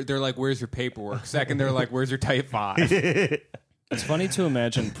 first they're like, "Where's your paperwork?" Second, they're like, "Where's your type 5?" It's funny to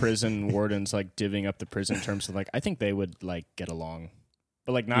imagine prison wardens like divvying up the prison terms of like I think they would like get along.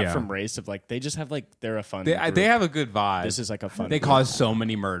 But like not Yeah. from race of like they just have like they're a fun They group. have a good vibe. This is like a fun They group. cause so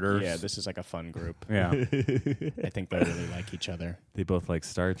many murders. Yeah, this is like a fun group. Yeah. I think they really like each other. They both like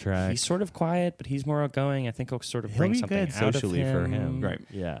Star Trek. He's sort of quiet, but he's more outgoing. I think he'll sort of He'll bring be something good out socially of for him. Right.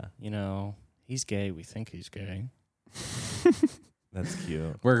 Yeah, You know, he's gay. We think he's gay. that's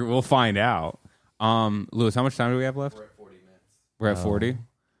cute. We'll find out. Lewis, how much time do we have left? We're at 40 minutes. We're at 40?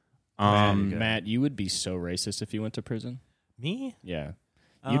 Matt, you would be so racist if you went to prison. Me? Yeah.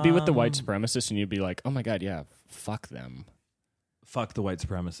 You'd be with the white supremacists and you'd be like, oh my God, yeah, fuck them. Fuck the white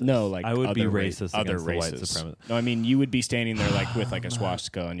supremacists. No, like I would be other racist other against the white races. supremacists. No, I mean, you would be standing there like with like a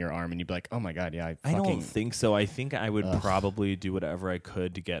swastika on your arm and you'd be like, oh my God, yeah, I fucking. don't think so. I think I would probably do whatever I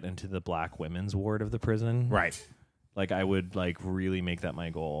could to get into the black women's ward of the prison. Right. Like I would like really make that my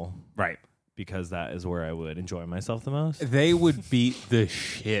goal Right. because that is where I would enjoy myself the most. They would beat the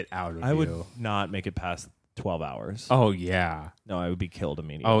shit out of I you. would not make it past 12 hours. Oh, yeah. No, I would be killed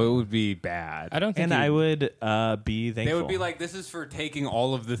immediately. Oh, it would be bad. I don't think and you- I would be thankful. They would be like, this is for taking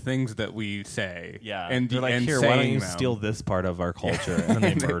all of the things that we say. yeah. And they're like, and here, why don't saying you them. steal this part of our culture? And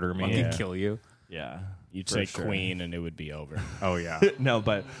then they murder me. Fucking kill you. Yeah. You'd for say sure. queen and it would be over. Oh, yeah. No,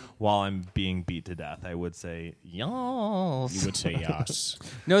 but while I'm being beat to death, I would say, yes. You would say yes.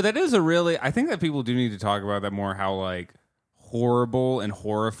 No, that is a really. I think that people do need to talk about that more. How like horrible and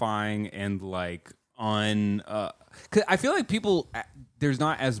horrifying and like Cause I feel like people. There's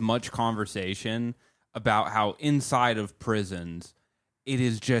not as much conversation about how inside of prisons it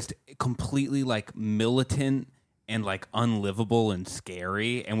is just completely like militant and like unlivable and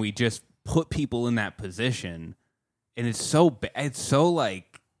scary, and we just put people in that position, and it's so it's so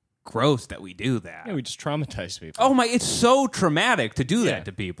like gross that we do that. Yeah, we just traumatize people. Oh my, it's so traumatic to do that Yeah.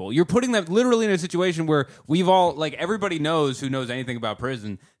 to people. You're putting them literally in a situation where we've all, like, everybody knows who knows anything about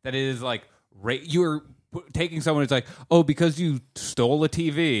prison that it is like, you're taking someone who's like, oh, because you stole a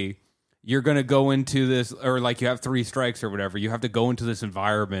TV, you're going to go into this, or like you have 3 strikes or whatever, you have to go into this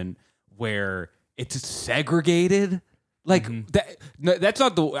environment where it's segregated. Like that's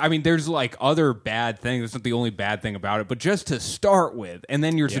not the. I mean, there's like other bad things. That's not the only bad thing about it. But just to start with, and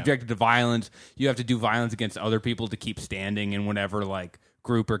then you're subjected to violence. You have to do violence against other people to keep standing in whatever like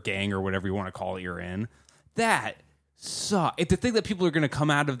group or gang or whatever you want to call it you're in. That sucks. To think that people are going to come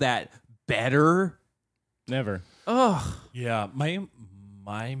out of that better. Never. Ugh. Yeah,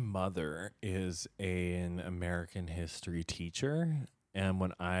 my mother is an American history teacher, and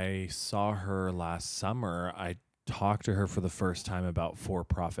when I saw her last summer, I talked to her for the first time about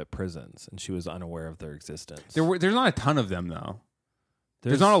for-profit prisons, and she was unaware of their existence. There's not a ton of them though.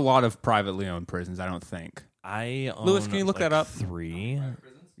 There's not a lot of privately owned prisons. I don't think. I own, Lewis, can you look that up? 3.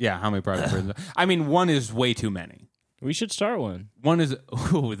 Yeah, how many private prisons? I mean, one is way too many. We should start one. One is the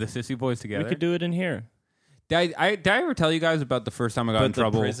Sissy Boys together. We could do it in here. Did I ever tell you guys about the first time I got in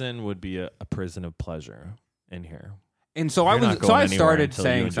trouble? The prison would be a prison of pleasure in here. And so I started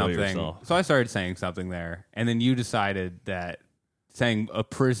saying something. So I started saying something there, and then you decided that saying a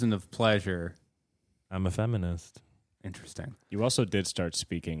prison of pleasure. I'm a feminist. Interesting. You also did start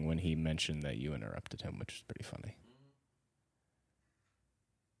speaking when he mentioned that you interrupted him, which is pretty funny.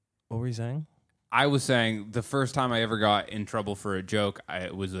 What were you saying? I was saying the first time I ever got in trouble for a joke,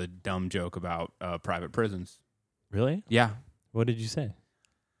 it was a dumb joke about private prisons. Really? Yeah. What did you say?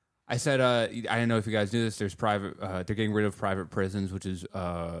 I said, I don't know if you guys knew this. There's they're getting rid of private prisons, which is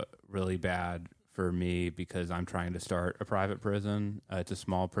really bad for me because I'm trying to start a private prison. It's a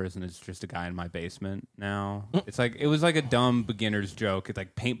small prison. It's just a guy in my basement now. It was like a dumb beginner's joke. It's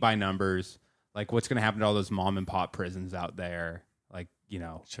like paint by numbers. Like what's going to happen to all those mom and pop prisons out there? Like,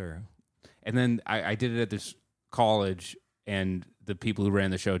 Sure. And then I did it at this college, and the people who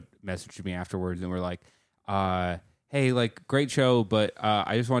ran the show messaged me afterwards and were like, hey, like, great show, but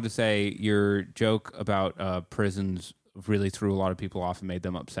I just wanted to say your joke about prisons really threw a lot of people off and made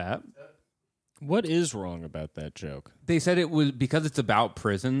them upset. What is wrong about that joke? They said it was because it's about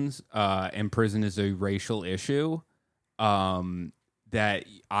prisons, and prison is a racial issue, that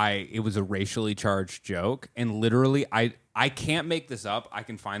it was a racially charged joke. And literally, I can't make this up. I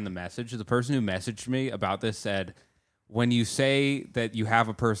can find the message. The person who messaged me about this said, when you say that you have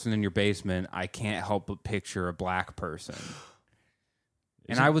a person in your basement, I can't help but picture a black person.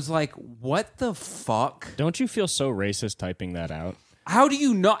 And I was like, what the fuck? Don't you feel so racist typing that out? How do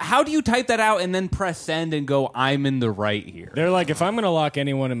you type that out and then press send and go, I'm in the right here? They're like, if I'm going to lock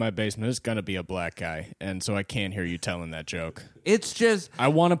anyone in my basement, it's going to be a black guy. And so I can't hear you telling that joke. It's just... I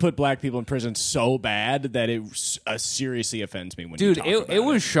want to put black people in prison so bad that it seriously offends me when you talk about it. It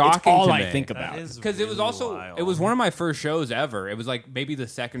was shocking It's all to I me. think about. Because it was also... wild. It was one of my first shows ever. It was like maybe the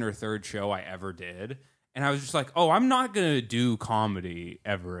second or third show I ever did. And I was just like, oh, I'm not going to do comedy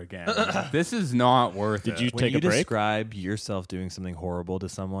ever again. This is not worth it. Did you When take you a break? describe yourself doing something horrible to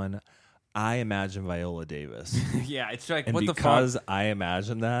someone, I imagine Viola Davis. Yeah, it's like, And what the fuck? because I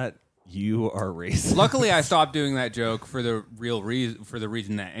imagine that, you are racist. Luckily, I stopped doing that joke for the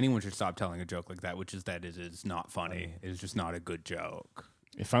reason that anyone should stop telling a joke like that, which is that it is not funny. It is just not a good joke.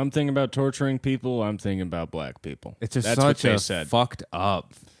 If I'm thinking about torturing people, I'm thinking about black people. It's just That's such what they a said. fucked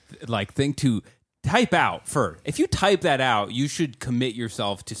up thing to type out first. If you type that out, you should commit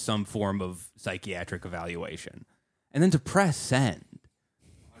yourself to some form of psychiatric evaluation. And then to press send.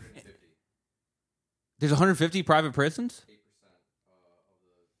 150. There's 150 private prisons? 8%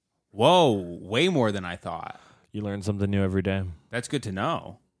 Whoa, way more than I thought. You learn something new every day. That's good to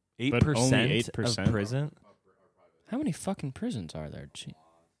know. 8% only 8% of prison? How many fucking prisons are there? Gee,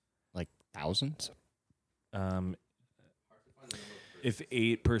 like thousands? If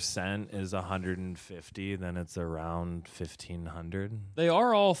 8% is 150, then it's around 1,500. They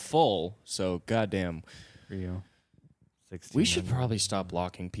are all full, so goddamn. For you. We should probably stop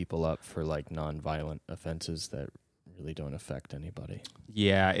locking people up for like non-violent offenses that really don't affect anybody.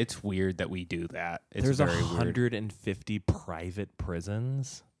 Yeah, it's weird that we do that. It's There's very 150 private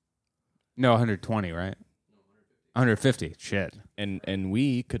prisons. No, 120, right? 150. Shit. And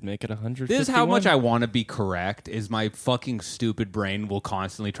we could make it 150. This is how much I want to be correct, is my fucking stupid brain will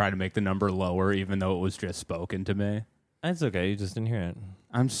constantly try to make the number lower even though it was just spoken to me. That's okay. You just didn't hear it.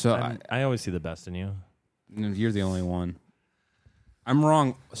 I always see the best in you. You're the only one. I'm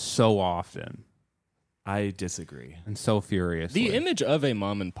wrong so often I disagree. and so furiously. The image of a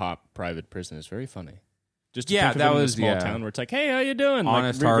mom and pop private prison is very funny. Just to Yeah, think of that it in was- a small yeah. town where it's like, hey, how you doing?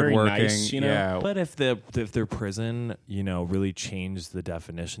 honest, like, very hardworking. nice, you know? Yeah. But if their prison, really changed the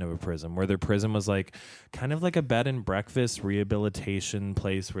definition of a prison, where their prison was like kind of like a bed and breakfast rehabilitation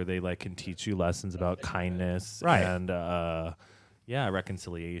place where they like can teach you lessons about kindness Right. and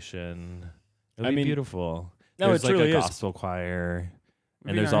reconciliation. It would I be mean, beautiful. no, There's it like truly a is. gospel choir,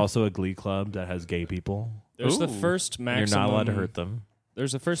 and Be there's nice. also a glee club that has gay people. There's the Ooh. first And maximum. you're not allowed to hurt them.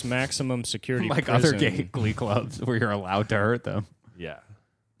 There's the first maximum security like prison. other gay glee clubs where you're allowed to hurt them. Yeah.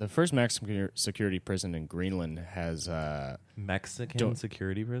 The first maximum security prison in Greenland has Mexican Don't-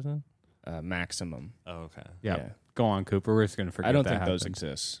 security prison? maximum. Oh, okay. Yeah. Yeah. Go on, Cooper. We're just going to forget I don't that think those happened.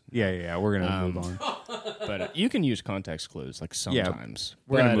 exist. Yeah. We're going to move on. But you can use context clues like sometimes.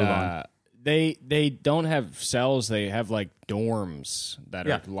 we're gonna But, move on. They don't have cells. They have like dorms that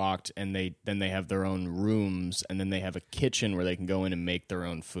Yeah. are locked, and they have their own rooms, and then they have a kitchen where they can go in and make their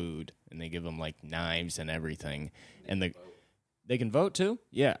own food, and they give them like knives and everything, and they can vote too.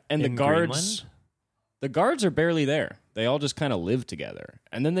 Yeah, and In the guards. Greenland? the guards are barely there. They all just kind of live together.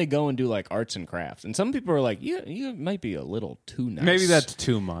 And then they go and do like arts and crafts. And some people are like, yeah, you might be a little too nice. Maybe that's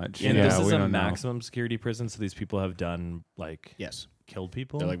too much. And yeah, this is we a don't know. maximum security prison, so these people have done like Yes. killed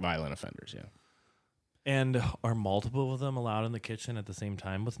people. They're like violent offenders, yeah. And are multiple of them allowed in the kitchen at the same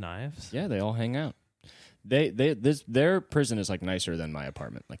time with knives? Yeah, they all hang out. Their prison is like nicer than my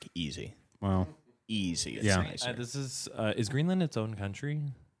apartment. Like easy. Wow. Easy. It's Yeah. nicer. This is Greenland its own country?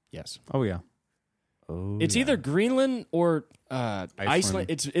 Yes. Oh yeah. Oh, It's either Greenland or Iceland.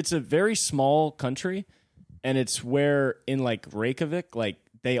 It's a very small country, and it's where in like Reykjavik, like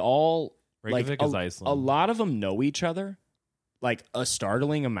they all Reykjavik like is Iceland. a lot of them know each other, like a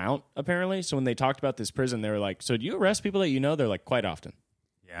startling amount apparently. So when they talked about this prison, they were like, "So do you arrest people that you know?" They're like, "Quite often,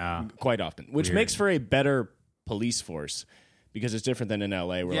 Yeah. quite often," which Weird. makes for a better police force because it's different than in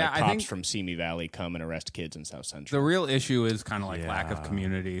LA where Yeah, like I cops think- from Simi Valley come and arrest kids in South Central. The real issue is kind of like lack of Yeah.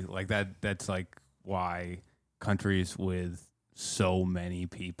 community. Like that's like why countries with so many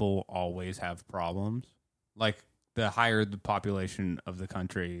people always have problems. Like the higher the population of the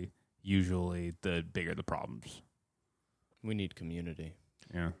country, usually the bigger the problems. We need community.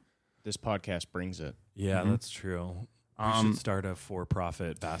 Yeah. This podcast brings it. Yeah, Mhm. that's true. We should start a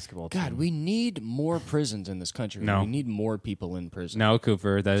for-profit basketball team. God, we need more prisons in this country. No. We need more people in prison. No,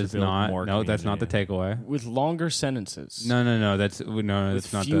 Cooper, that To is build not. more No, that's not the takeaway. With longer sentences. No. That's With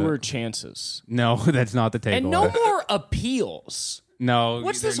that's not fewer the. chances. No, that's not the takeaway. And no more appeals. No.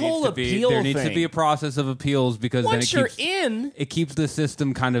 What's there this needs whole to be- appeal There needs to thing? be a process of appeals because Once then you're it in, keeps the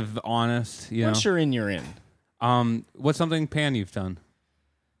system kind of honest. You once know. you're in, you're in. What's something Pan you've done?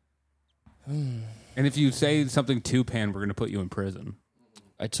 And if you say something to Pan, we're going to put you in prison.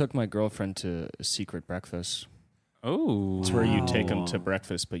 I took my girlfriend to a secret breakfast. Oh, It's where you take them to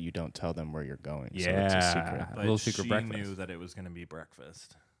breakfast, but you don't tell them where you're going. So it's a secret. Yeah. But little secret she breakfast. knew that it was going to be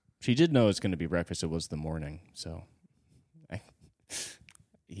breakfast. She did know it was going to be breakfast. It was the morning. So,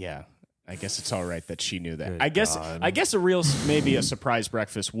 yeah. I guess it's all right that she knew that. Good I guess God. maybe a surprise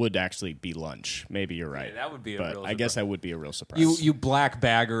breakfast would actually be lunch. Maybe you're right. Yeah, that would be a but real I guess that would be a real surprise. You black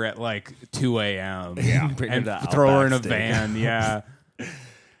bag her at like 2 a.m. Yeah. Bring her and to throw her in a Outback Steak. van. Yeah.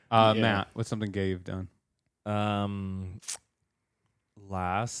 Yeah. Matt, what's something gay you've done?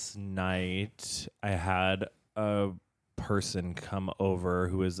 Last night I had a person come over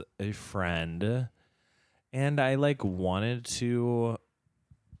who is a friend, and I like wanted to.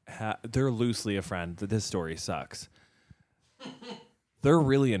 They're loosely a friend. This story sucks. They're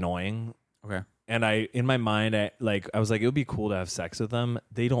really annoying. Okay. And in my mind, I was like, it would be cool to have sex with them.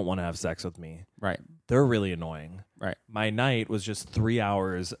 They don't want to have sex with me. Right. They're really annoying. Right. My night was just 3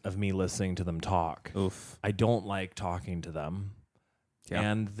 hours of me listening to them talk. Oof. I don't like talking to them. Yeah.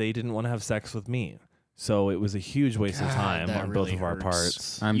 And they didn't want to have sex with me. So it was a huge waste of God, time that on really both of our hurts.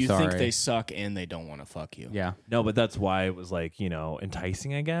 parts. I'm you sorry. think they suck and they don't want to fuck you. Yeah. No, but that's why it was like,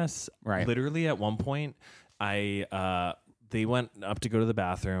 enticing, I guess. Right. Literally at one point, they went up to go to the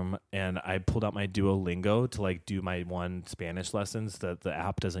bathroom, and I pulled out my Duolingo to like do my one Spanish lessons that the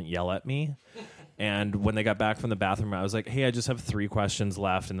app doesn't yell at me. And when they got back from the bathroom, I was like, "Hey, I just have 3 questions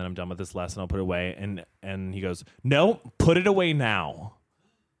left, and then I'm done with this lesson. I'll put it away." And he goes, "No, put it away now."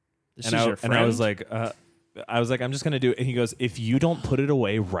 This And is I, your friend? and I was like, I'm just going to do it. And he goes, if you don't put it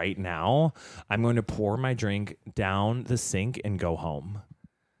away right now, I'm going to pour my drink down the sink and go home.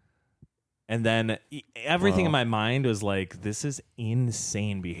 And then everything in my mind was like, this is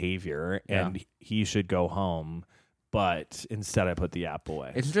insane behavior and he should go home. But instead I put the app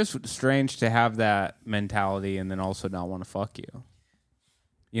away. It's just strange to have that mentality and then also not want to fuck you.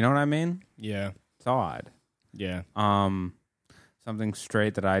 You know what I mean? Yeah. It's odd. Yeah. Something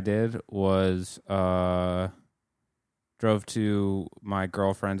straight that I did was drove to my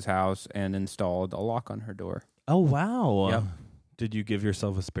girlfriend's house and installed a lock on her door. Oh, wow. Yep. Did you give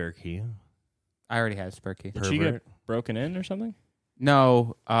yourself a spare key? I already had a spare key. Did she get broken in or something?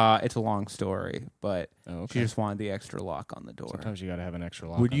 No, it's a long story, but Oh, okay. she just wanted the extra lock on the door. Sometimes you got to have an extra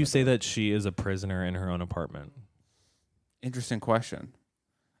lock. Would on you the say door. that she is a prisoner in her own apartment? Interesting question.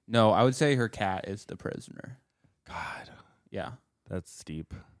 No, I would say her cat is the prisoner. God, Yeah. that's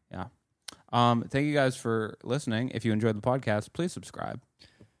steep. Yeah. Thank you guys for listening. If you enjoyed the podcast, please subscribe.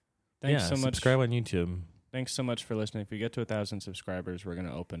 Thanks so much. Subscribe on YouTube. Thanks so much for listening. If we get to 1,000 subscribers, we're going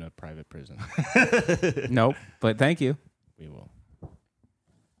to open a private prison. Nope, but thank you. We will.